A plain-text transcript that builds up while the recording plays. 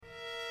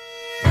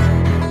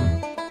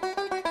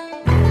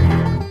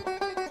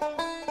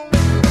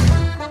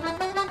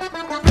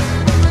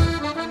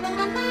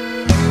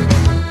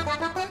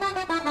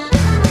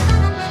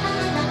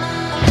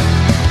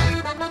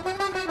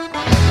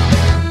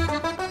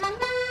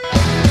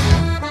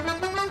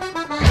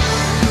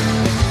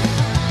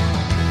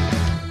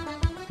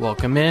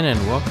Welcome in and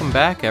welcome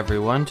back,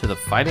 everyone, to the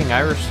Fighting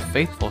Irish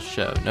Faithful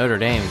Show, Notre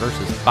Dame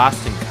versus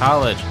Boston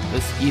College.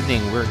 This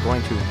evening, we're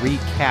going to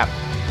recap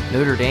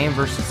Notre Dame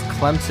versus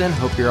Clemson.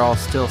 Hope you're all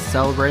still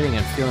celebrating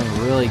and feeling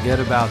really good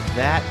about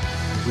that.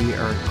 We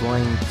are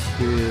going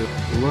to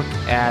look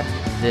at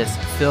this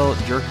Phil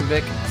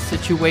Jurkovec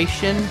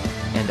situation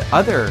and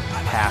other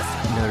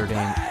past Notre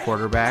Dame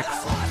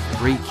quarterbacks,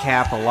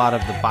 recap a lot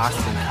of the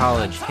Boston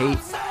College hate,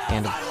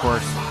 and of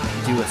course,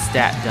 do a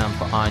stat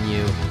dump on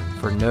you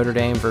for Notre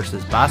Dame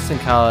versus Boston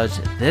College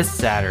this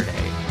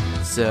Saturday.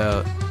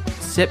 So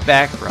sit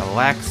back,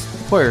 relax,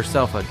 pour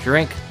yourself a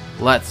drink.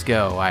 Let's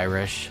go,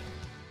 Irish.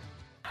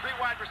 Three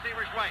wide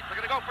receivers right. They're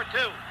going to go for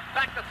two.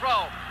 Back to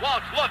throw.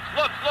 Walsh looks,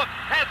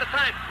 has the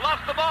time,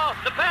 lost the ball.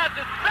 The pass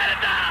is batted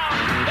down.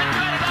 It's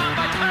batted down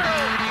by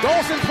two.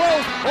 Dawson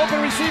throws,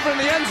 open receiver in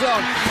the end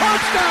zone.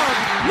 Touchdown,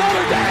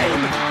 Notre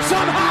Dame.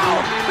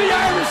 Somehow, the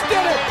Irish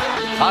did it.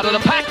 Out of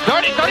the pack,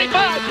 30, 35.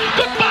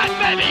 Goodbye,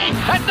 baby.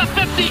 At the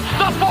 50,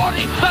 the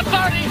 40, the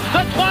 30,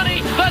 the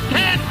 20, the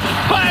 10.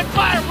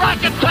 Bye-bye,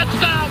 rocket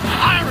touchdown,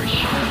 Irish.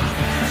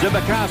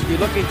 Zibikowski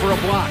looking for a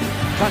block.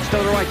 Touch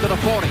to the right to the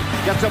 40.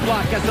 Gets a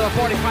block, gets to the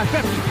 45,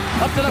 50.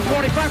 Up to the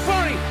 45,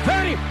 40,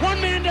 30. One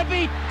man to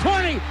beat.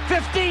 20,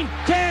 15,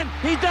 10.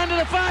 He's down to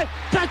the 5.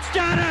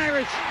 Touchdown,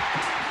 Irish.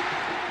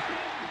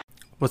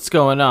 What's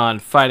going on,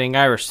 Fighting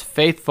Irish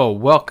Faithful?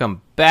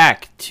 Welcome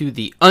back to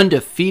the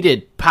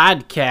Undefeated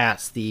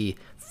Podcast, the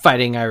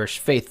Fighting Irish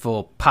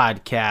Faithful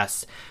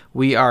Podcast.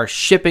 We are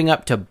shipping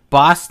up to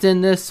Boston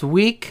this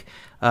week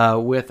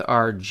with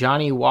our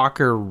Johnny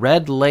Walker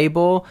Red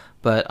Label,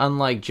 but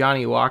unlike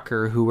Johnny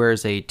Walker, who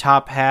wears a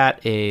top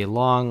hat, a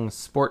long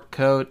sport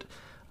coat,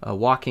 a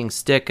walking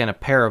stick, and a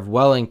pair of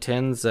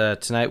Wellingtons,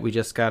 tonight we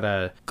just got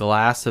a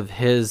glass of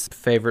his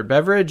favorite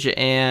beverage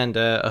and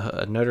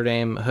a Notre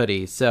Dame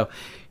hoodie. So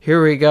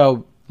here we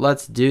go.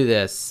 Let's do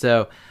this.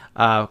 So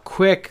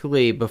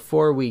quickly,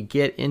 before we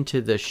get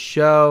into the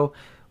show,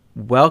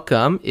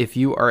 welcome if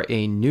you are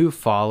a new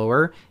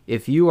follower.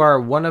 If you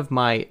are one of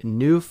my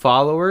new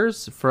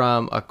followers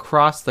from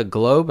across the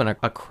globe and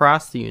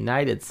across the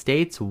United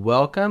States,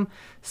 welcome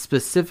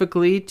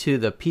specifically to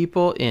the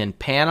people in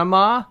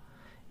Panama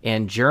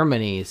and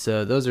Germany.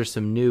 So those are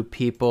some new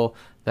people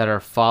that are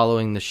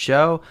following the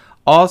show.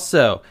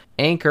 Also,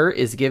 Anchor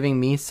is giving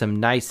me some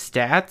nice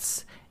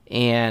stats,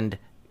 and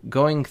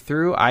going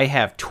through, I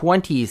have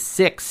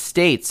 26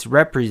 states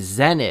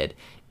represented: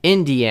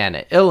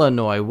 Indiana,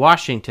 Illinois,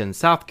 Washington,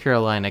 South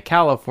Carolina,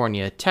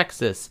 California,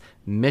 Texas,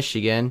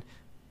 Michigan.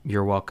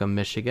 You're welcome,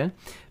 Michigan.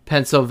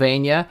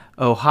 Pennsylvania,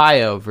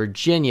 Ohio,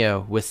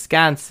 Virginia,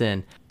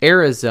 Wisconsin,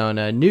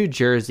 Arizona, New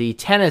Jersey,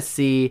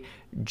 Tennessee,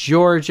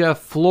 Georgia,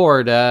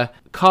 Florida,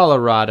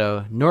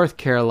 Colorado, North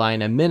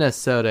Carolina,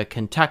 Minnesota,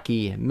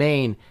 Kentucky,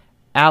 Maine,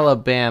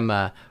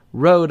 Alabama,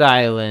 Rhode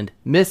Island,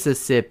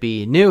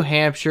 Mississippi, New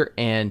Hampshire,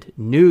 and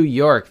New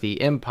York,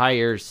 the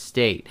Empire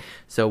State.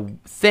 So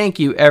thank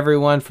you,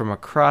 everyone from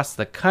across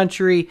the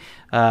country.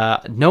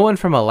 No one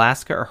from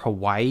Alaska or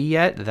Hawaii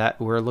yet. That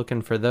we're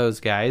looking for those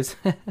guys.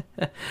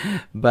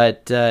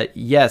 But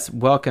yes,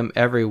 welcome,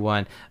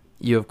 everyone.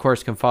 You, of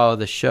course, can follow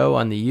the show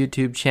on the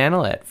YouTube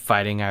channel at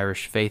Fighting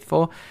Irish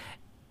Faithful,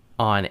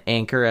 on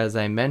Anchor, as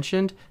I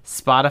mentioned,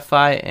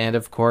 Spotify, and,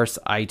 of course,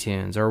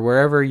 iTunes, or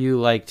wherever you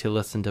like to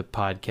listen to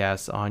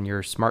podcasts on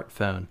your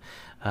smartphone.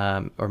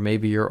 Or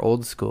maybe you're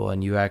old school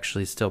and you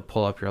actually still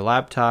pull up your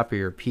laptop or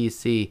your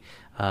PC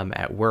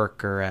at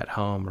work or at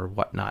home or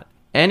whatnot.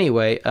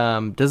 Anyway,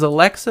 does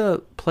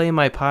Alexa play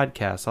my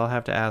podcast? I'll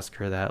have to ask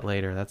her that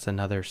later. That's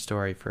another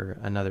story for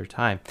another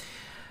time.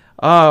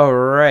 All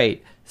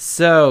right.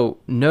 So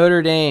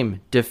Notre Dame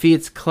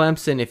defeats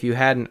Clemson, if you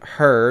hadn't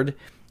heard.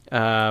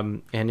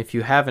 And if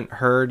you haven't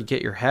heard,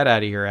 get your head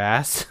out of your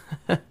ass.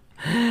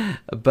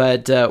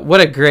 But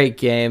what a great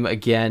game.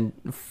 Again,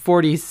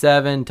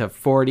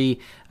 47-40.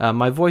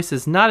 My voice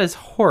is not as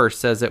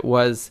hoarse as it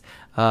was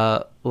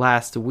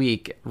last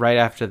week right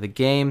after the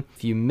game.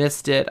 If you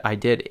missed it, I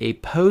did a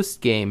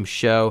post-game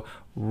show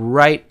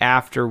right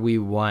after we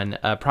won,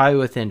 probably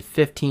within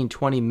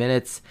 15-20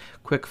 minutes,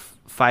 quick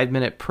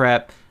 5-minute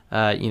prep.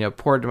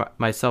 Poured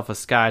myself a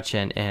scotch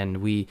and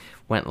we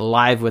went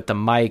live with the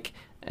mic.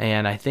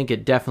 And I think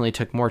it definitely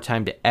took more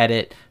time to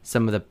edit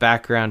some of the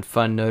background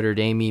fun Notre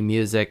Dame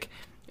music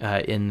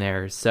in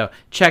there. So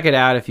check it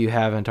out if you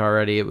haven't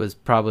already. It was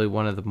probably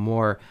one of the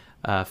more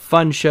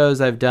fun shows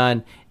I've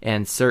done,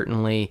 and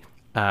certainly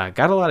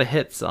got a lot of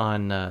hits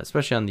on,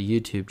 especially on the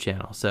YouTube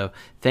channel. So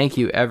thank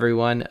you,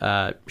 everyone.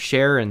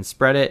 Share and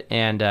spread it,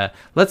 and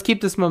let's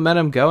keep this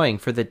momentum going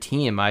for the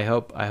team. I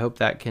hope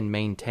that can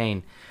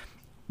maintain.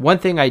 One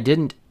thing I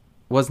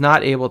was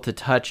not able to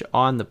touch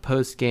on the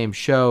post-game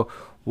show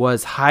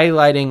was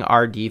highlighting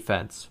our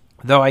defense.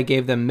 Though I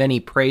gave them many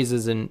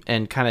praises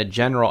and kind of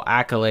general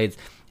accolades,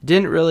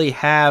 didn't really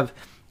have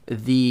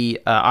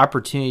the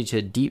opportunity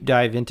to deep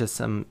dive into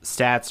some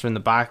stats from the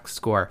box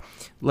score.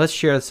 Let's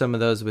share some of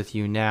those with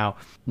you now.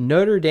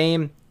 Notre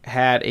Dame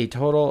had a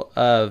total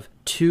of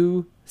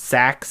 2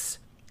 sacks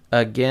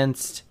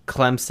against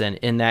Clemson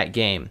in that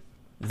game.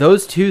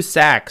 Those 2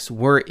 sacks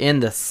were in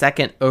the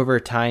second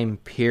overtime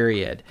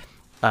period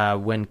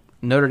when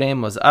Notre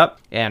Dame was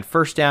up, and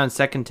first down,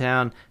 second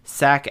down,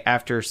 sack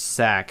after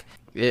sack.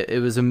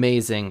 It was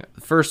amazing.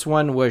 The first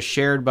one was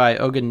shared by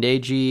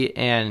Ogundeji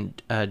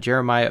and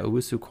Jeremiah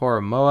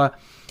Owusu-Koramoah,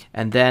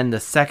 and then the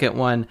second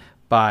one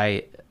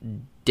by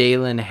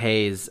Dalen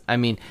Hayes. I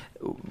mean,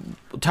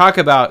 talk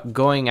about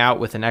going out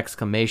with an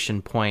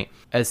exclamation point.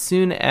 As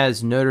soon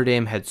as Notre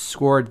Dame had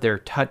scored their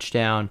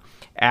touchdown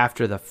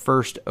after the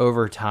first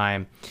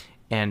overtime,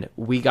 and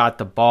we got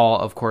the ball,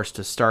 of course,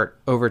 to start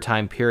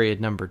overtime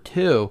period number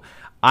 2,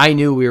 I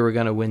knew we were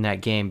going to win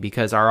that game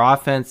because our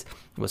offense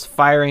was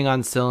firing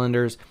on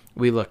cylinders.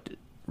 We looked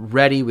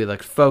ready. We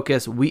looked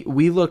focused.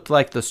 We looked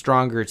like the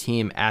stronger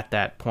team at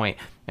that point,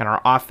 and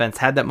our offense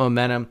had that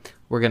momentum.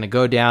 We're going to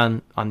go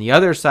down on the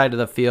other side of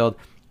the field,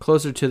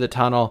 closer to the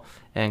tunnel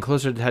and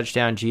closer to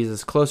touchdown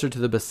Jesus, closer to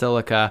the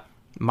Basilica,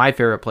 my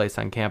favorite place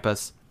on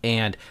campus.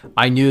 And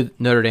I knew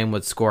Notre Dame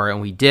would score, and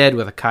we did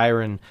with a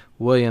Kyron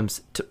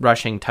Williams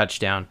rushing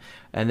touchdown.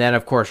 And then,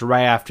 of course,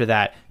 right after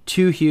that,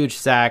 2 huge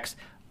sacks,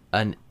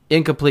 an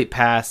incomplete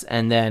pass,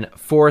 and then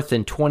 4th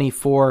and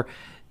 24,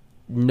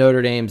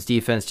 Notre Dame's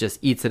defense just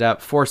eats it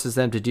up, forces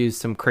them to do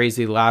some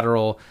crazy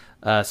lateral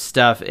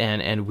stuff,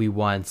 and we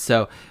won.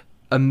 So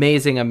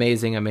amazing,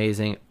 amazing,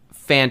 amazing,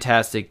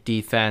 fantastic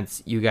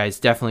defense. You guys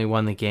definitely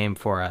won the game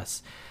for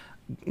us.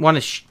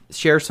 Want to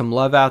share some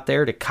love out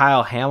there to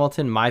Kyle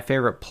Hamilton, my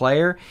favorite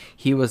player.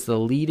 He was the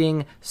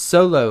leading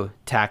solo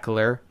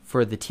tackler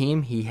for the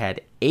team. He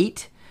had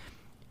 8.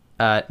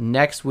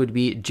 Next would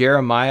be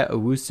Jeremiah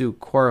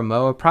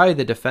Owusu-Koramoah, probably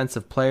the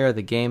defensive player of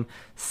the game.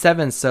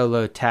 7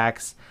 solo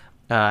tacks.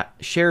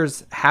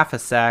 Shares half a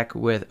sack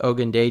with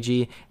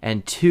Ogundeji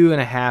and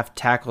 2.5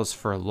 tackles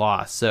for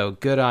loss. So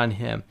good on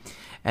him.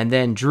 And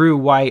then Drew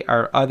White,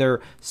 our other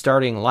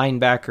starting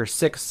linebacker,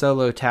 6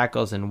 solo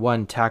tackles and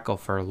 1 tackle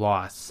for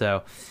loss.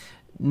 So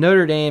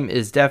Notre Dame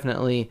is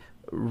definitely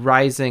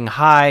rising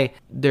high.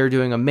 They're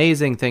doing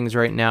amazing things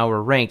right now.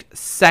 We're ranked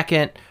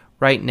 2nd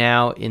right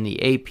now in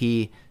the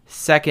AP,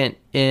 2nd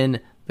in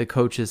the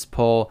coaches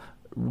poll,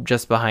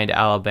 just behind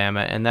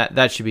Alabama. And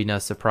that should be no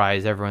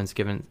surprise. Everyone's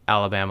given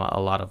Alabama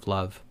a lot of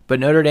love. But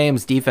Notre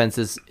Dame's defense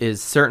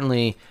is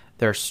certainly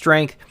their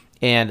strength.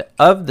 And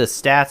of the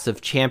stats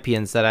of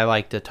champions that I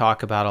like to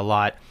talk about a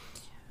lot,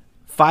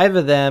 5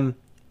 of them,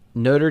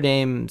 Notre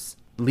Dame's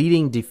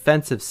leading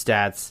defensive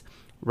stats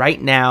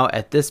right now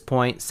at this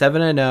point,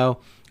 7-0,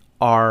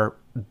 are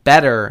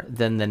better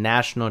than the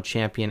national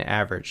champion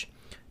average.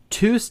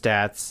 2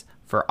 stats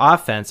for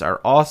offense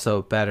are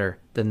also better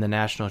than the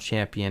national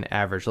champion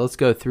average. Let's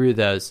go through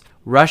those.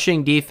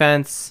 Rushing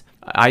defense,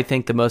 I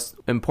think the most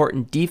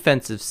important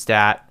defensive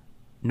stat,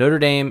 Notre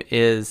Dame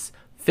is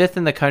 5th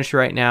in the country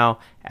right now,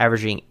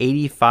 averaging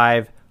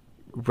 85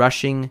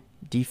 rushing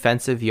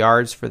defensive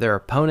yards for their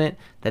opponent.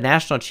 The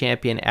national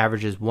champion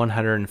averages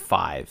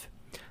 105.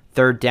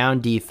 Third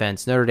down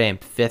defense, Notre Dame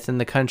 5th in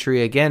the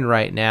country again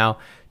right now,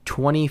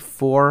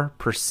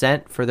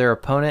 24% for their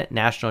opponent.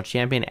 National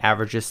champion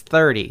averages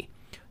 30.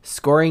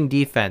 Scoring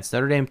defense,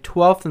 Notre Dame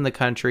 12th in the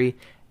country,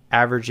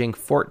 averaging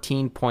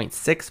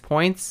 14.6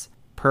 points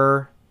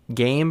per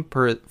game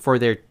for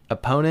their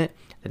opponent.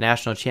 The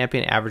national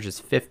champion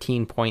averages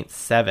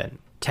 15.7.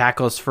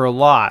 Tackles for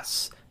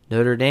loss,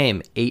 Notre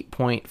Dame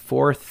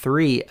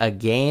 8.43 a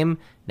game.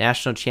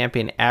 National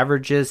champion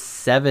averages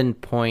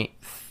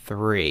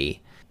 7.3.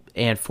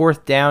 And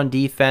fourth down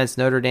defense,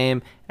 Notre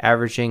Dame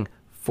averaging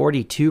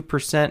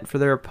 42% for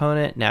their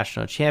opponent.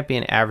 National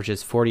champion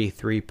averages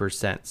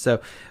 43%.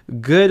 So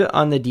good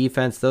on the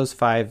defense. Those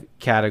 5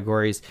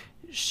 categories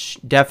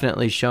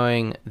definitely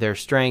showing their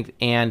strength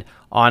and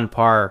on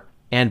par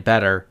and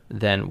better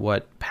than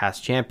what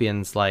past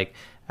champions like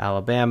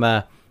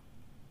Alabama,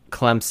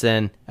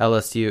 Clemson,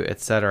 LSU,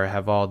 etc.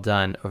 have all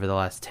done over the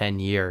last 10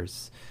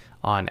 years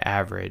on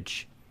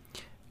average.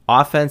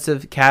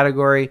 Offensive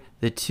category,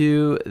 the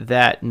 2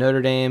 that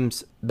Notre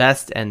Dame's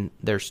best and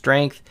their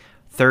strength,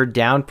 third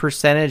down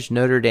percentage,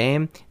 Notre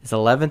Dame is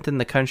 11th in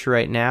the country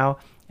right now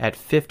at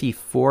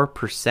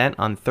 54%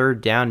 on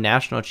third down.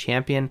 National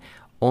champion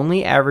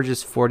only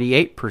averages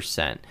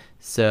 48%.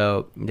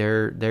 So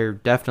they're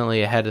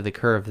definitely ahead of the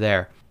curve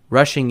there.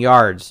 Rushing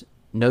yards,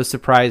 no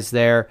surprise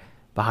there.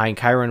 Behind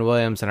Kyron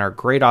Williams and our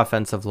great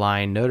offensive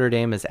line, Notre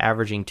Dame is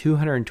averaging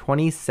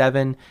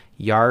 227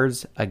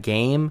 yards a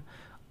game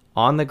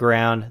on the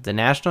ground. The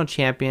national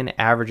champion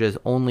averages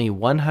only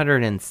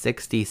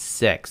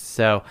 166.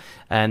 So,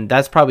 and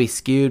that's probably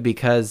skewed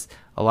because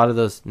a lot of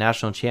those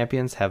national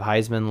champions have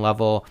Heisman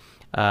level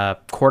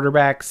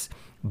quarterbacks.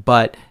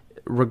 But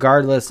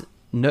regardless,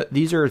 no,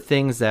 these are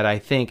things that I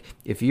think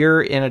if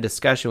you're in a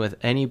discussion with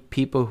any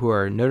people who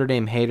are Notre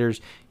Dame haters,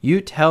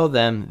 you tell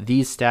them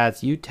these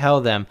stats. You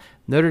tell them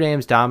Notre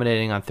Dame's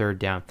dominating on third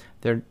down.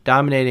 They're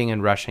dominating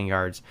in rushing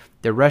yards.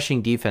 Their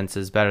rushing defense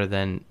is better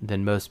than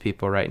most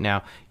people right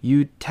now.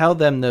 You tell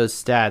them those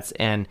stats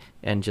and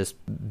just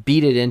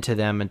beat it into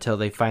them until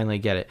they finally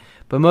get it.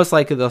 But most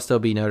likely they'll still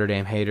be Notre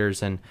Dame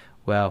haters, and,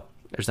 well,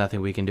 there's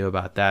nothing we can do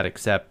about that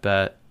except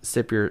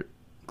sip your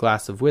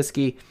glass of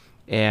whiskey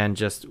and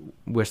just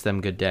wish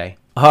them good day.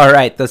 All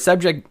right, the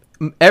subject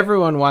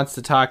everyone wants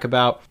to talk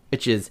about,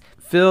 which is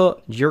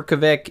Phil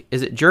Jurkovec.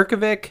 Is it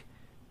Jurkovec?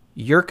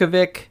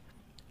 Jurkovec?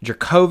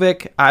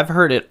 I've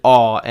heard it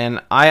all,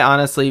 and I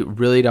honestly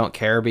really don't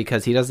care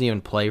because he doesn't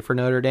even play for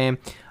Notre Dame.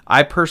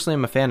 I personally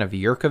am a fan of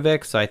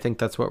Jurkovec, so I think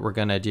that's what we're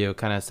going to do.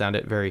 Kind of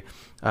sounded very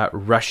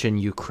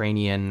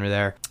Russian-Ukrainian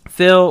there.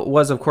 Phil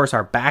was, of course,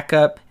 our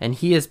backup, and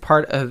he is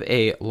part of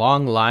a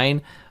long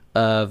line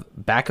of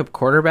backup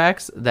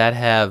quarterbacks that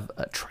have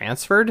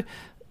transferred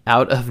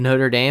out of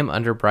Notre Dame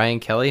under Brian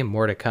Kelly.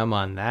 More to come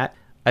on that.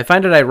 I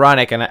find it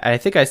ironic, and I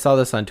think I saw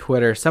this on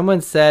Twitter.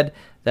 Someone said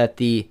that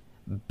the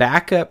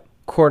backup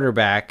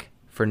quarterback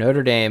for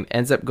Notre Dame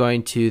ends up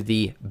going to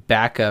the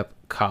backup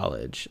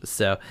college.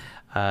 So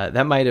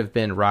that might have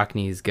been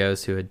Rockney's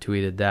Ghost who had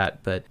tweeted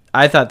that, but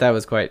I thought that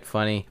was quite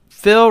funny.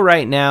 Phil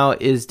right now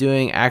is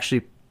doing actually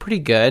pretty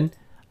good,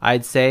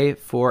 I'd say,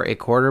 for a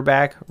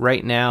quarterback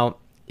right now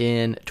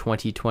in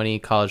 2020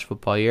 college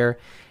football year.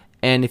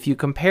 And if you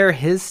compare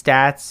his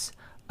stats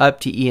up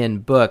to Ian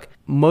Book,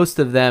 most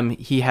of them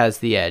he has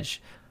the edge.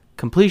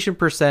 Completion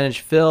percentage,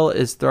 Phil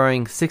is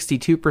throwing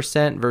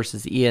 62%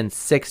 versus Ian's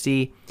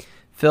 60.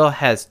 Phil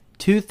has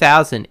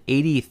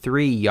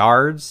 2,083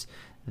 yards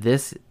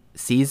this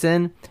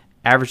season,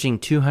 averaging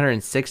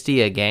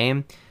 260 a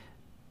game.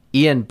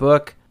 Ian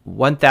Book,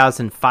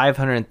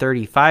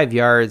 1,535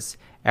 yards,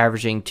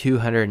 averaging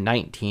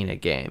 219 a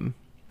game.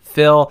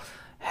 Phil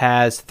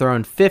has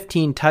thrown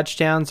 15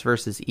 touchdowns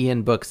versus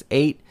Ian Book's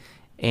 8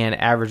 and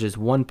averages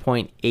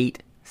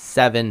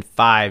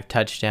 1.875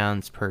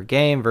 touchdowns per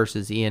game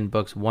versus Ian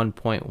Book's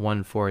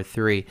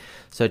 1.143.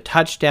 So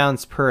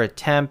touchdowns per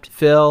attempt,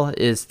 Phil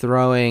is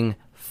throwing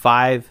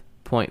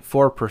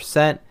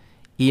 5.4%,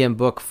 Ian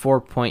Book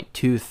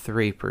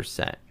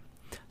 4.23%.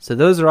 So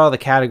those are all the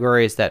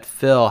categories that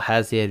Phil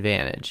has the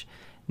advantage.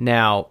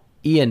 Now,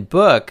 Ian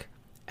Book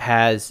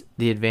has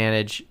the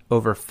advantage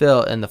over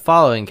Phil in the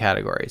following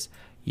categories.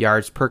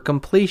 Yards per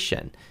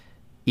completion.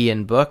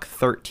 Ian Book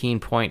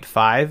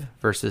 13.5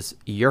 versus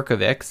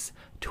Jurkovec's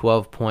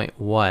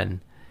 12.1.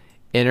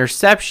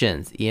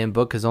 Interceptions. Ian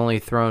Book has only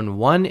thrown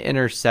 1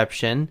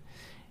 interception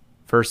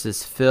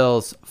versus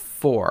Phil's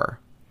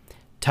 4.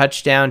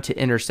 Touchdown to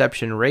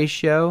interception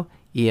ratio.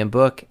 Ian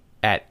Book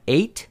at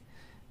 8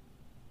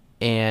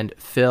 and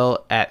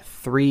Phil at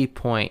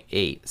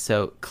 3.8.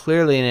 So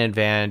clearly an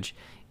advantage.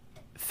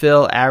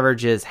 Phil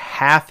averages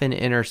half an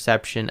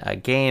interception a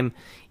game.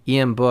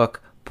 Ian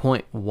Book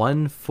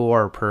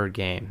 0.14 per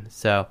game.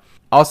 So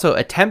also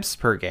attempts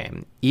per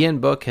game. Ian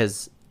Book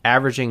has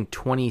averaging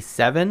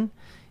 27,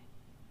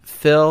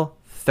 Phil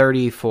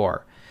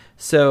 34.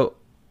 So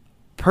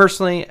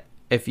personally,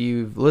 if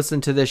you've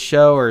listened to this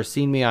show or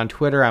seen me on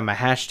Twitter, I'm a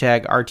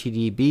hashtag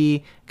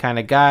RTDB kind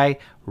of guy.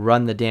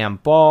 Run the damn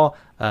ball.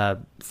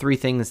 3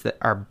 things that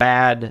are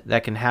bad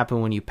that can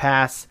happen when you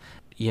pass.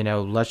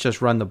 Let's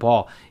just run the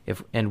ball.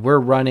 And we're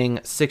running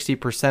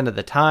 60% of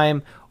the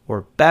time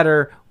or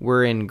better,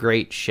 we're in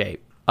great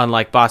shape.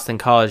 Unlike Boston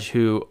College,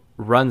 who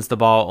runs the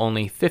ball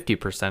only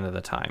 50% of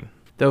the time.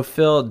 Though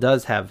Phil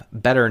does have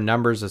better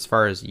numbers as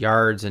far as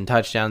yards and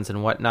touchdowns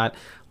and whatnot,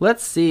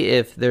 let's see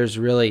if there's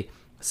really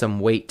some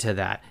weight to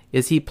that.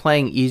 Is he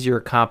playing easier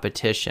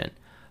competition?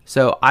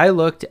 So I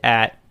looked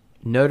at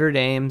Notre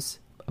Dame's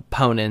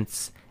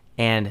opponents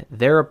and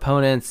their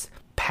opponents'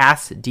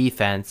 pass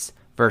defense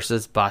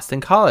versus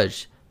Boston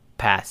College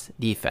pass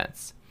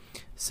defense.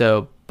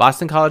 So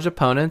Boston College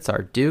opponents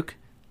are Duke,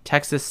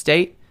 Texas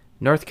State,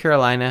 North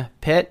Carolina,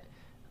 Pitt,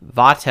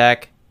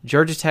 Va-Tech,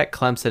 Georgia Tech,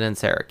 Clemson, and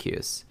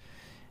Syracuse.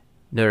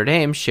 Notre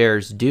Dame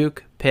shares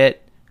Duke,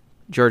 Pitt,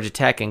 Georgia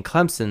Tech, and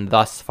Clemson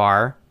thus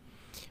far,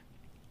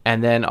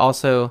 and then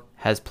also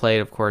has played,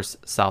 of course,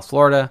 South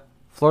Florida,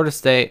 Florida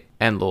State,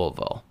 and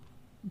Louisville.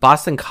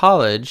 Boston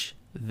College,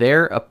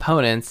 their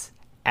opponents'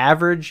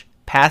 average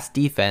pass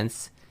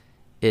defense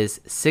is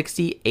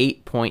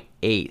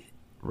 68.8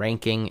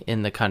 ranking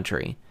in the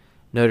country.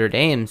 Notre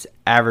Dame's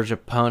average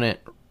opponent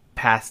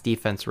pass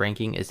defense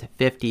ranking is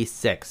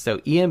 56. So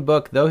Ian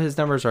Book, though his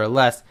numbers are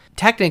less,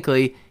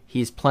 technically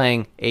he's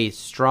playing a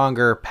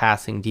stronger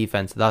passing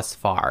defense thus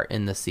far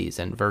in the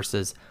season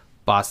versus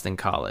Boston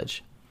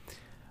College.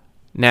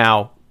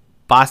 Now,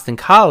 Boston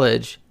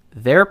College,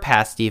 their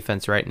pass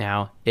defense right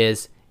now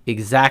is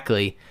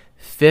exactly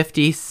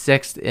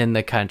 56th in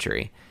the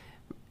country,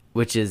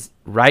 which is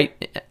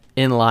right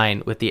in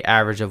line with the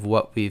average of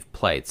what we've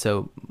played.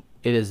 So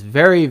it is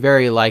very,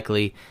 very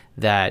likely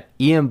that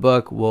Ian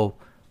Book will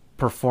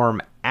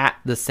perform at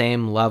the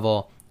same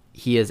level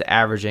he is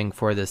averaging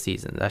for this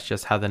season. That's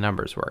just how the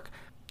numbers work.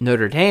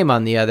 Notre Dame,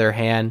 on the other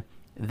hand,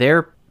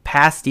 their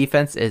pass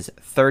defense is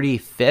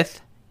 35th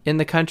in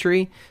the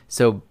country.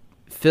 So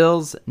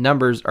Phil's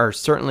numbers are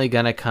certainly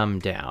going to come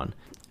down.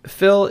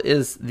 Phil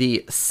is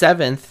the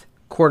 7th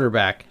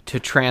quarterback to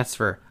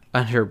transfer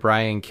under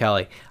Brian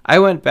Kelly. I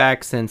went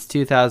back since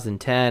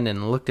 2010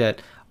 and looked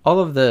at all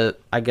of the,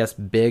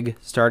 big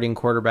starting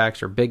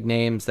quarterbacks or big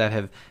names that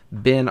have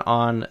been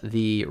on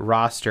the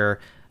roster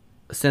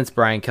since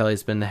Brian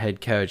Kelly's been the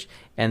head coach.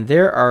 And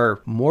there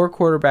are more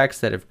quarterbacks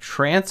that have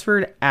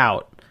transferred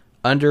out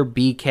under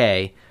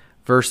BK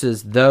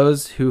versus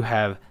those who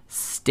have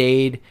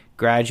stayed,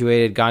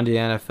 graduated, gone to the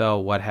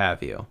NFL, what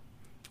have you,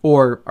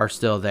 or are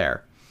still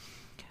there.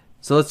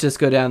 So let's just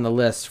go down the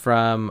list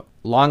from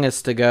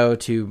longest to go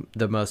to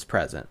the most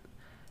present.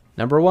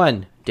 Number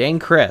 1, Dane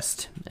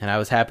Christ, and I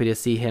was happy to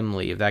see him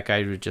leave. That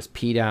guy would just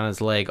pee down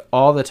his leg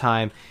all the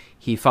time.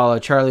 He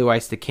followed Charlie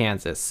Weiss to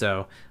Kansas,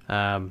 so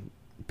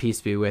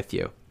peace be with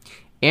you.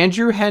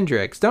 Andrew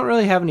Hendricks, don't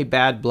really have any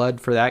bad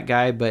blood for that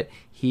guy, but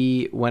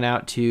he went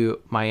out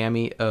to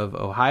Miami of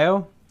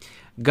Ohio.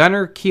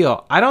 Gunnar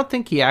Kiel, I don't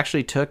think he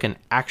actually took an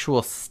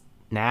actual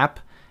snap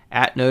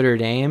at Notre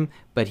Dame,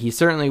 but he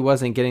certainly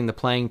wasn't getting the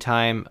playing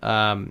time,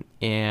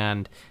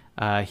 and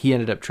he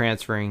ended up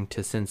transferring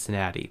to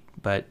Cincinnati.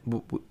 But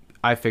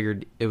I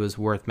figured it was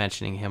worth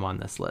mentioning him on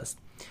this list.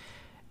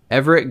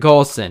 Everett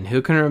Golson,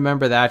 who can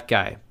remember that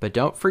guy? But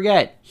don't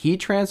forget, he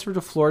transferred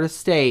to Florida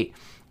State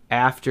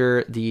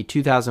after the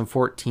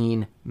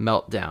 2014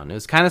 meltdown. It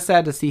was kind of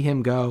sad to see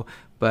him go,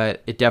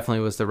 but it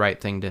definitely was the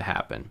right thing to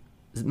happen.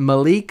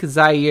 Malik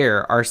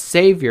Zaire, our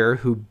savior,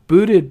 who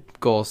booted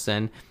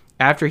Golson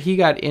after he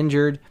got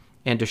injured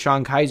and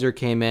Deshaun Kaiser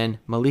came in,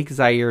 Malik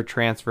Zaire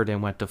transferred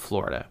and went to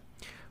Florida.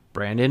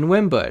 Brandon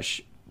Wimbush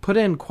put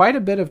in quite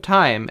a bit of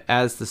time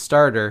as the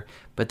starter,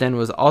 but then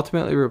was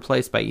ultimately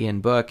replaced by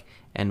Ian Book,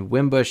 and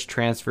Wimbush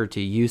transferred to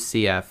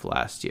UCF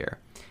last year.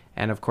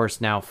 And of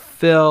course now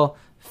Phil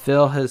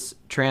has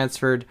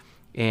transferred,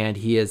 and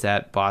he is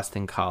at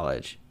Boston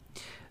College.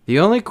 The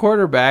only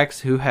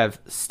quarterbacks who have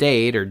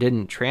stayed or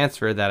didn't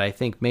transfer that I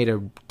think made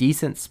a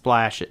decent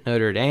splash at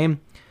Notre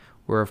Dame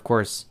were, of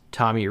course,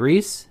 Tommy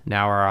Rees,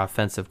 now our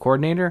offensive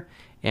coordinator,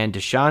 and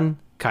Deshaun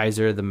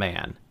Kaiser, the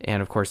man.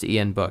 And, of course,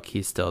 Ian Book,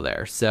 he's still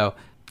there. So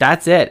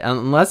that's it.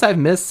 Unless I've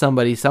missed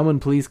somebody, someone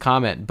please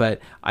comment. But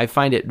I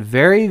find it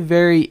very,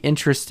 very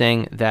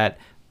interesting that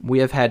we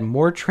have had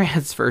more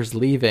transfers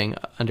leaving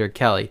under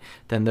Kelly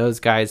than those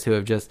guys who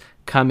have just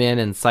come in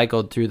and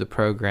cycled through the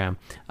program.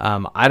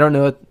 I don't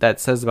know what that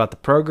says about the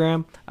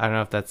program. I don't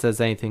know if that says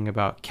anything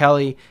about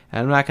Kelly.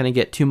 And I'm not going to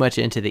get too much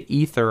into the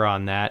ether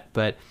on that,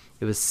 but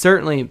it was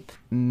certainly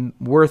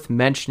worth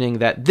mentioning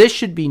that this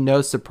should be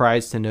no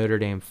surprise to Notre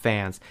Dame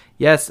fans.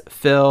 Yes,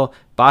 Phil,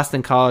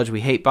 Boston College,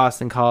 we hate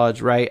Boston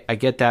College, right? I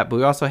get that, but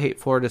we also hate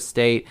Florida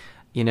State.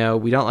 You know,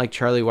 we don't like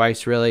Charlie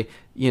Weiss really,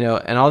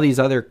 and all these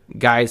other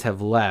guys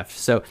have left.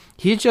 So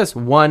he's just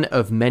one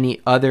of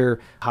many other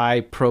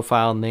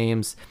high-profile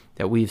names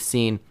that we've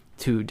seen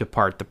to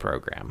depart the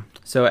program.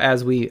 So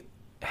as we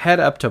head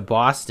up to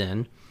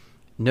Boston,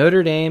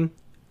 Notre Dame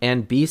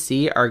and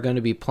BC are going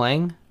to be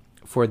playing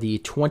for the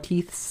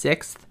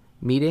 26th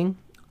meeting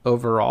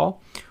overall.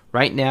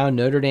 Right now,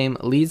 Notre Dame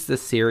leads the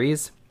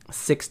series,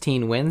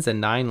 16 wins and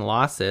 9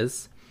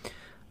 losses.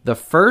 The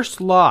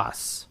first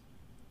loss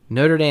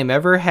Notre Dame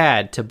ever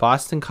had to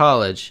Boston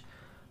College,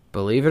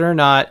 believe it or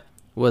not,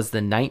 was the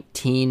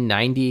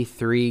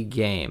 1993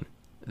 game.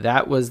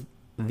 That was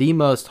the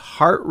most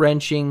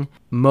heart-wrenching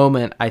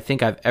moment I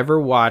think I've ever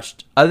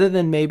watched, other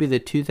than maybe the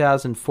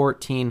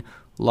 2014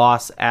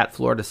 loss at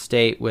Florida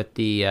State with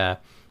the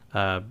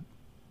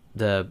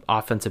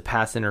offensive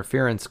pass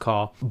interference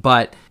call.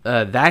 But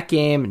that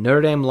game,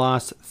 Notre Dame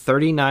lost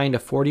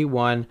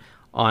 39-41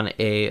 on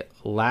a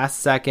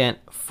last-second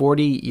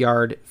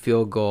 40-yard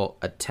field goal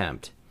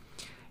attempt.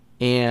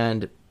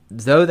 And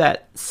though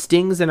that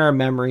stings in our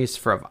memories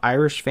of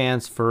Irish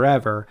fans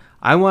forever,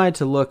 I wanted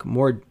to look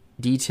more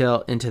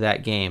detail into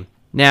that game.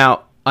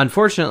 Now,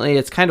 unfortunately,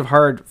 it's kind of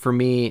hard for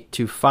me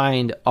to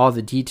find all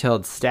the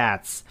detailed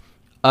stats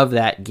of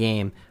that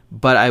game,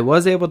 but I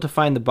was able to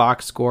find the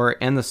box score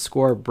and the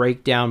score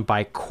breakdown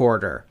by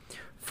quarter.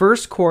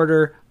 First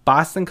quarter,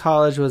 Boston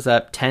College was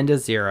up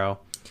 10-0.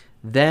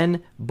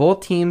 Then both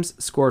teams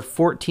scored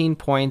 14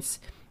 points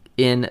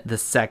in the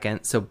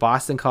second, so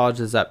Boston College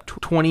is up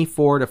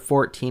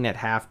 24-14 at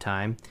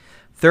halftime.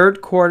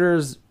 Third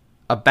quarter's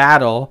a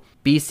battle.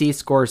 BC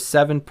scores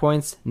 7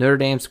 points, Notre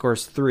Dame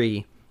scores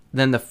 3.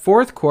 Then the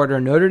fourth quarter,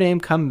 Notre Dame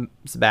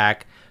comes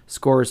back,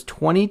 scores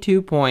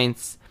 22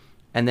 points,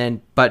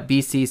 but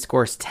BC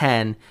scores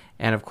 10,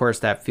 and of course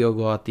that field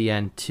goal at the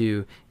end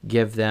to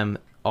give them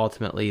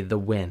ultimately the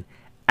win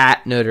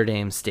at Notre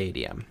Dame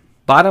Stadium.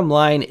 Bottom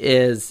line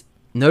is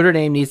Notre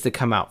Dame needs to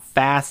come out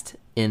fast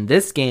in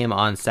this game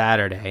on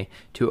Saturday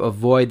to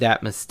avoid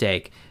that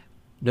mistake.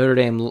 Notre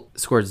Dame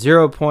scored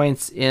 0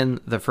 points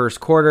in the first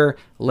quarter,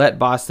 let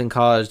Boston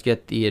College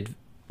get the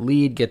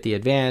lead, get the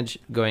advantage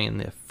going in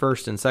the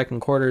first and second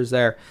quarters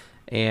there,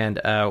 and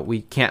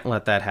we can't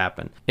let that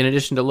happen. In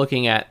addition to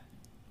looking at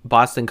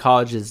Boston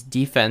College's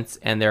defense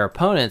and their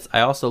opponents,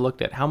 I also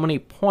looked at how many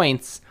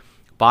points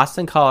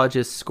Boston College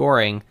is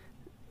scoring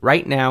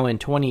right now in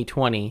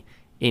 2020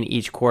 in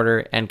each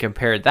quarter and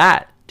compared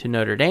that to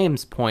Notre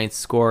Dame's points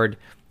scored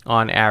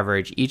on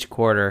average each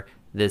quarter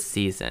this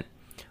season.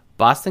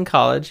 Boston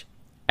College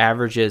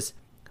averages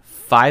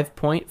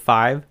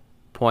 5.5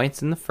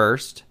 points in the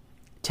first,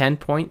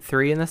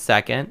 10.3 in the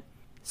second,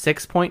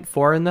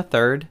 6.4 in the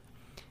third,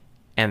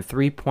 and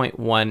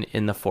 3.1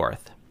 in the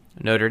fourth.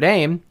 Notre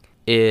Dame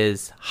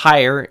is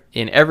higher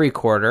in every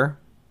quarter,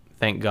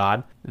 thank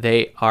God.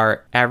 They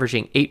are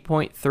averaging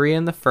 8.3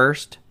 in the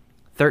first,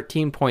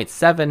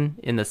 13.7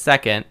 in the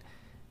second,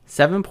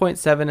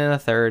 7.7 in the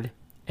third,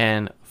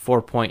 and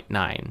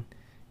 4.9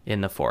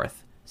 in the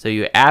fourth. So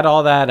you add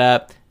all that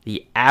up,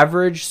 the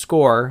average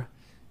score,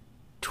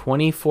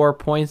 24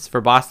 points for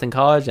Boston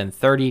College and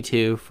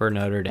 32 for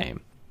Notre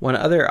Dame. One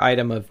other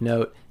item of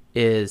note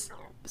is,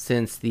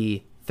 since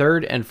the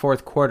third and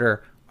fourth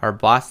quarter are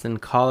Boston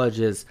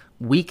College's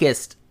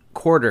weakest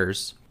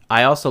quarters,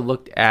 I also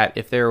looked at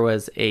if there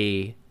was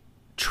a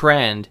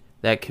trend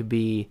that could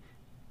be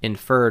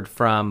inferred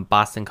from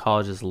Boston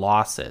College's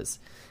losses.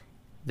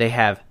 They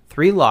have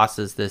 3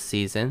 losses this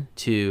season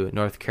to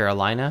North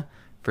Carolina,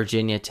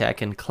 Virginia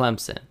Tech, and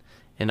Clemson.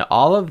 In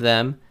all of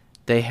them,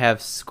 they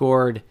have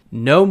scored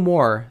no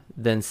more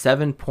than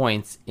 7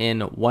 points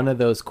in one of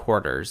those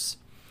quarters.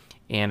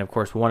 And, of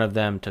course, one of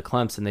them to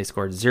Clemson, they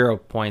scored 0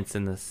 points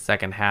in the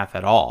second half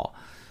at all.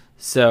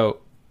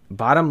 So,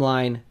 bottom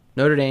line,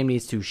 Notre Dame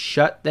needs to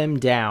shut them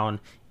down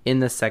in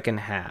the second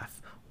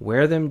half.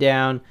 Wear them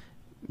down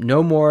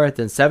no more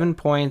than 7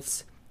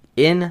 points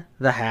in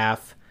the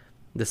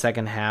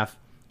second half,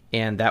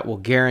 and that will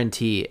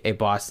guarantee a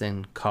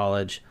Boston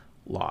College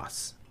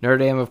loss. Notre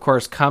Dame, of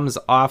course, comes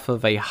off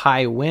of a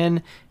high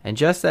win, and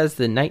just as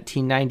the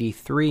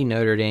 1993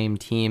 Notre Dame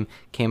team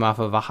came off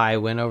of a high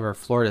win over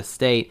Florida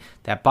State,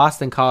 that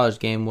Boston College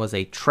game was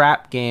a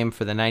trap game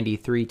for the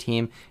 93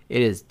 team.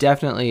 It is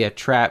definitely a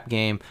trap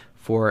game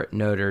for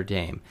Notre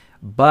Dame.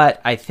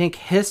 But I think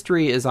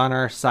history is on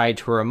our side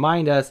to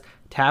remind us,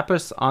 tap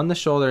us on the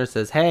shoulder and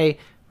says, hey,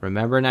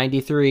 remember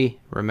 93,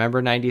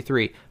 remember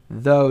 93.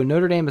 Though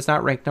Notre Dame is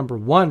not ranked number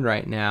 1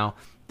 right now,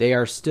 they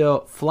are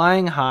still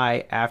flying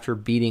high after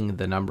beating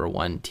the number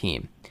 1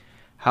 team.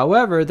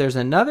 However, there's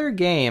another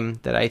game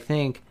that I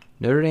think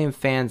Notre Dame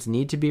fans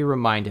need to be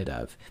reminded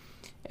of.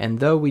 And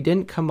though we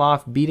didn't come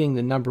off beating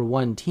the number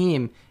 1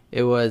 team,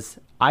 it was,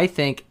 I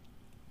think,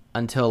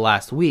 until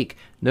last week,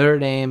 Notre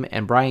Dame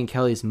and Brian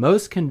Kelly's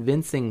most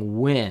convincing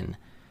win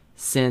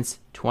since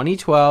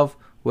 2012,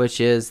 which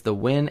is the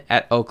win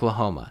at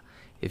Oklahoma.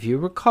 If you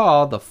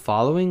recall, the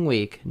following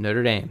week,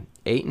 Notre Dame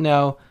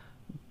 8-0,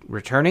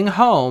 returning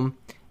home,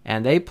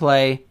 and they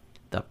play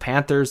the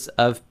Panthers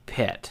of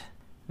Pitt.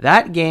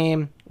 That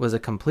game was a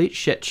complete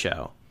shit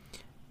show.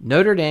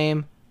 Notre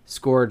Dame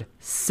scored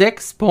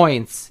 6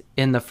 points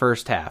in the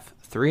first half,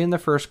 3 in the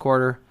first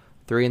quarter,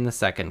 3 in the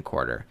second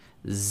quarter,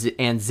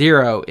 and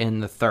 0 in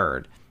the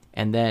third.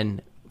 And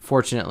then,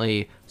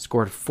 fortunately,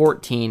 scored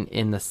 14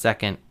 in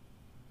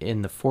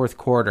the fourth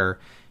quarter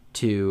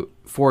to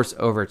force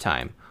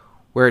overtime,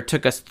 where it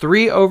took us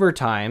 3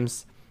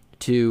 overtimes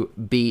to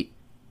beat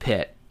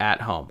Pitt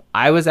at home.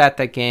 I was at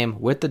that game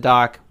with the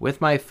doc,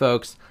 with my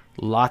folks.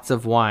 Lots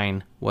of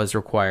wine was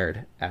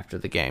required after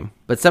the game.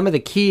 But some of the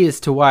keys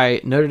to why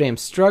Notre Dame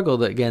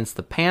struggled against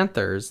the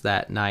Panthers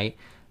that night,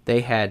 they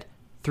had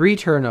 3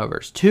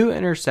 turnovers, 2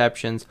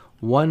 interceptions,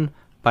 1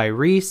 by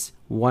Reese,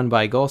 1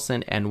 by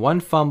Golson, and 1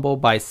 fumble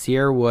by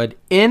Sierra Wood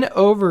in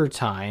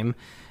overtime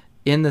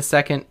in the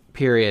second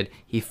period.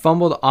 He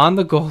fumbled on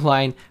the goal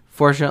line.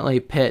 Fortunately,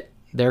 Pitt,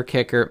 their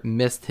kicker,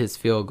 missed his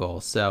field goal.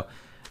 So,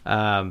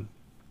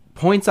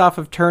 points off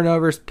of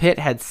turnovers. Pitt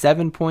had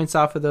 7 points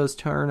off of those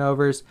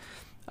turnovers.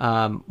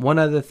 One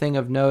other thing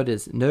of note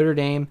is Notre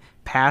Dame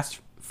passed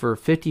for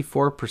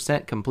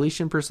 54%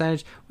 completion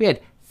percentage. We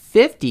had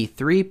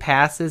 53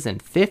 passes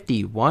and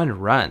 51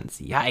 runs.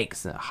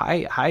 Yikes.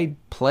 High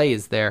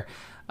plays there.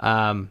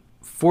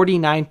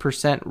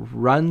 49%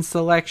 run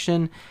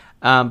selection.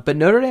 But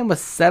Notre Dame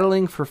was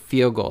settling for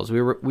field goals.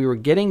 We were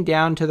getting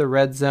down to the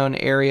red zone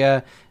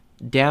area,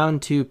 down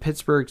to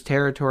Pittsburgh's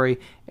territory,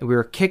 and we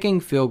were kicking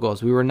field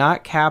goals. We were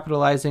not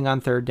capitalizing on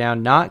third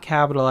down, not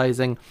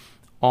capitalizing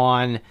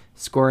on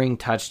scoring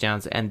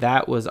touchdowns, and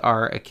that was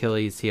our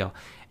Achilles heel.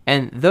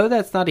 And though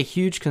that's not a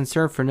huge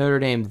concern for Notre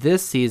Dame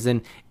this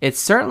season, it's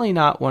certainly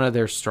not one of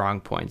their strong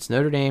points.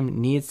 Notre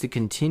Dame needs to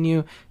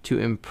continue to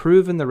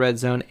improve in the red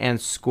zone and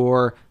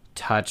score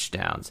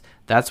touchdowns.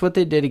 That's what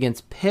they did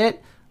against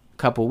Pitt a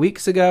couple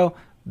weeks ago.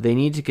 They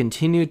need to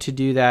continue to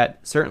do that,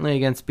 certainly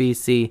against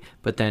BC,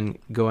 but then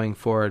going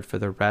forward for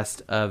the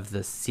rest of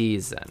the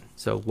season.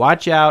 So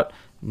watch out,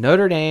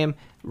 Notre Dame.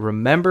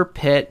 Remember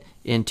Pitt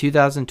in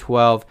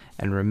 2012,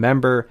 and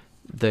remember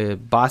the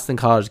Boston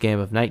College game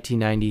of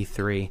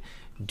 1993.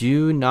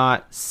 Do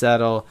not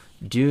settle.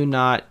 Do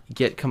not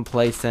get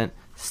complacent.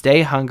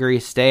 Stay hungry.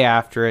 Stay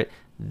after it.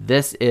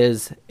 This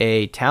is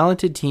a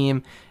talented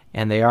team,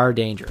 and they are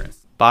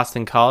dangerous.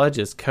 Boston College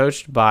is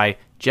coached by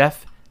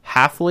Jeff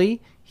Hafley.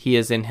 He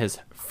is in his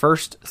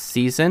first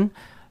season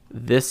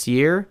this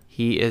year.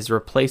 He is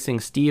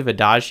replacing Steve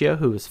Adagio,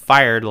 who was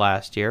fired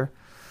last year.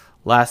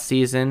 Last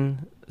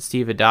season,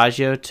 Steve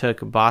Adagio took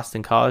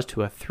Boston College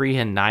to a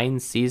 3-9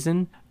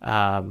 season.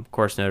 Of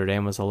course, Notre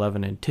Dame was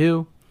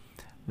 11-2.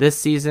 This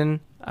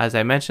season, as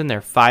I mentioned, they're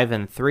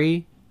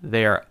 5-3.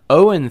 They are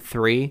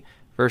 0-3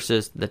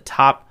 versus the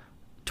top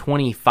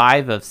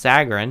 25 of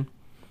Sagarin.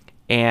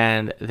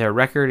 and their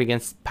record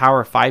against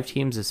Power 5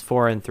 teams is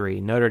 4-3.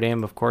 Notre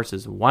Dame, of course,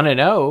 is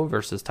 1-0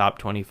 versus top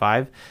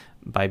 25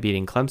 by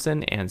beating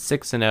Clemson, and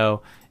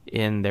 6-0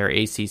 in their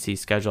ACC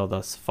schedule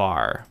thus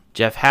far.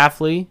 Jeff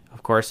Hafley,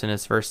 of course, in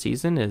his first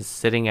season, is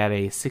sitting at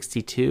a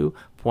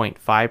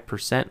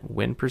 62.5%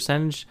 win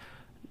percentage.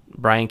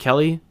 Brian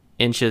Kelly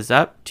inches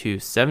up to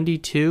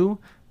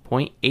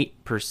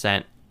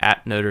 72.8%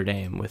 at Notre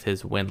Dame with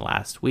his win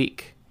last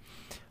week.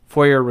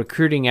 For-year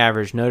recruiting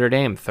average, Notre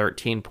Dame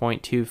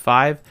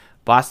 13.25.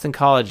 Boston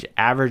College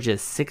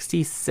averages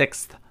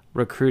 66th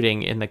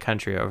recruiting in the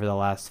country over the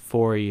last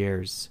 4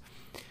 years.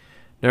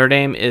 Notre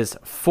Dame is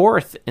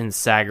 4th in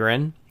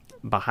Sagarin,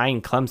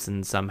 behind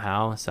Clemson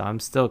somehow, so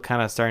I'm still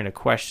kind of starting to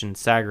question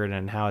Sagarin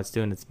and how it's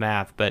doing its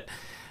math, but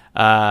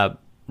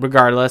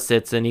regardless,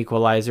 it's an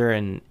equalizer,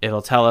 and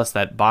it'll tell us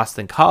that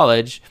Boston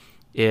College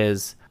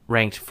is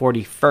ranked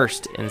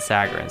 41st in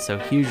Sagarin, so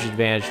huge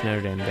advantage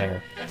Notre Dame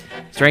there.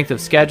 Strength of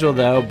schedule,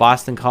 though,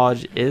 Boston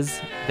College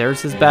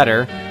theirs is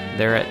better.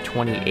 They're at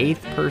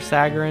 28th per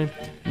Sagarin,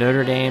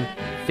 Notre Dame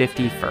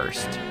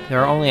 51st. There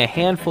are only a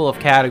handful of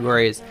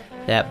categories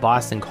that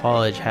Boston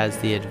College has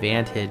the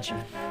advantage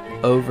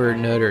over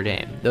Notre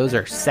Dame. Those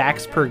are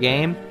sacks per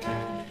game.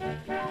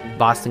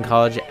 Boston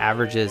College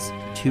averages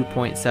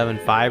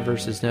 2.75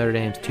 versus Notre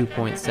Dame's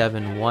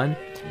 2.71.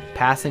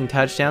 Passing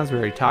touchdowns, we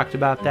already talked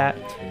about that.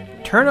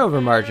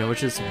 Turnover margin,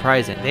 which is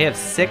surprising. They have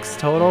 6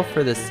 total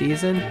for the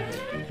season.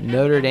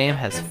 Notre Dame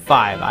has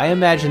 5. I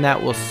imagine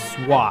that will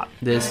swap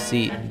this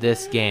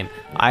game.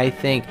 I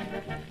think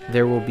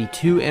there will be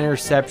 2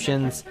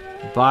 interceptions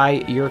by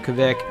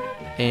Jurkovic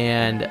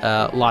and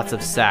lots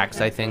of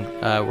sacks. I think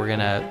we're going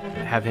to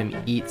have him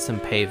eat some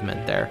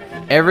pavement there.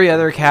 Every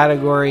other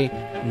category,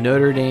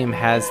 Notre Dame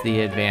has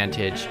the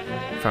advantage,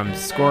 from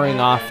scoring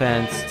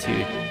offense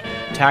to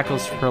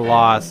tackles for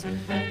loss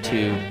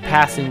to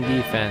passing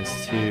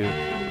defense to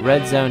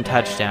red zone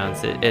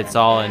touchdowns. It's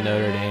all in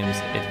Notre Dame's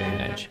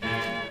advantage.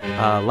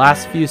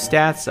 Last few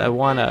stats I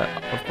want to,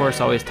 of course,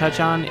 always touch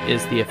on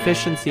is the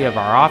efficiency of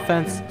our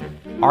offense.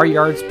 Our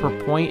yards per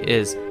point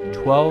is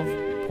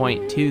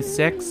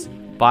 12.26.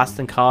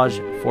 Boston College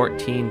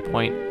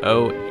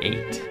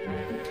 14.08.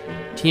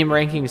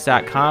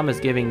 TeamRankings.com is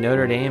giving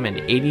Notre Dame an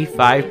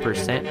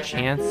 85%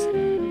 chance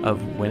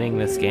of winning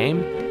this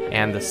game,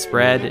 and the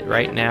spread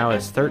right now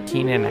is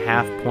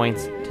 13.5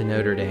 points to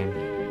Notre Dame.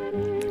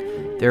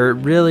 There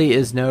really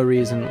is no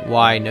reason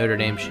why Notre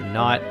Dame should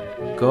not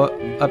go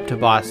up to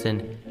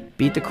Boston,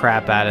 beat the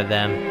crap out of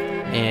them,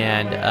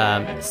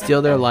 and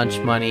steal their lunch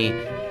money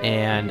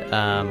and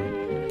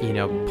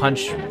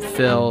punch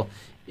Phil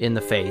in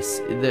the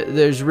face.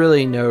 There's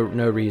really no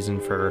reason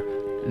for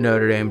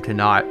Notre Dame to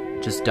not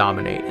just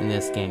dominate in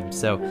this game.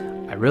 So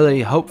I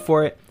really hope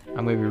for it.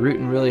 I'm going to be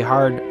rooting really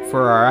hard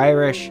for our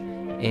Irish,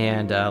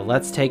 and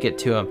let's take it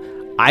to them.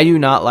 I do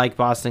not like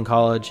Boston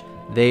College.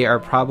 They are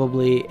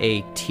probably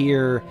a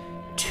tier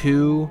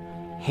 2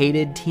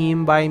 hated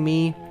team by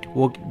me.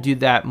 We'll do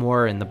that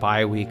more in the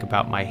bye week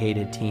about my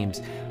hated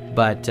teams.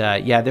 But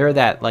they're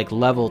that like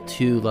level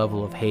 2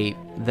 level of hate.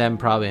 Them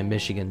probably in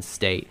Michigan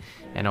State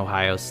and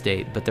Ohio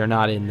State, but they're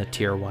not in the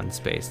tier 1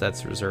 space.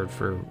 That's reserved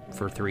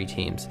for 3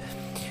 teams.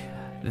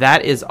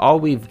 That is all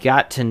we've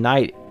got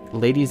tonight,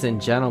 ladies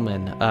and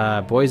gentlemen,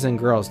 boys and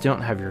girls.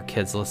 Don't have your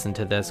kids listen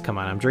to this. Come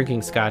on, I'm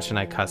drinking scotch and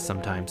I cuss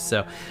sometimes.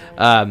 So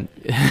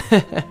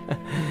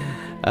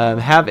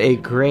have a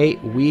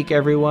great week,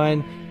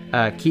 everyone.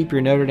 Keep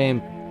your Notre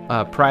Dame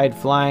pride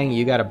flying.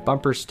 You got a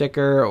bumper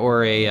sticker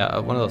or a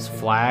one of those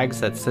flags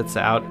that sits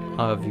out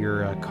of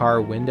your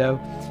car window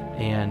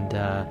and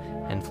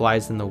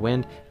flies in the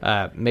wind.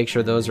 Make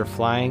sure those are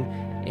flying.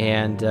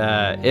 And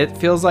it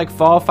feels like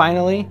fall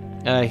finally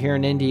here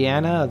in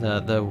Indiana.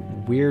 The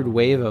weird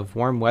wave of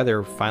warm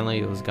weather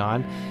finally was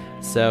gone.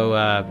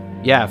 So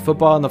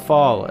football in the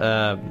fall,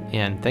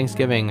 and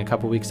Thanksgiving a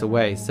couple weeks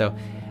away. So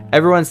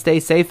everyone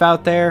stay safe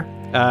out there,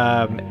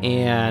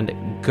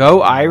 and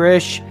go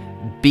Irish,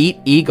 beat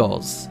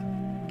Eagles.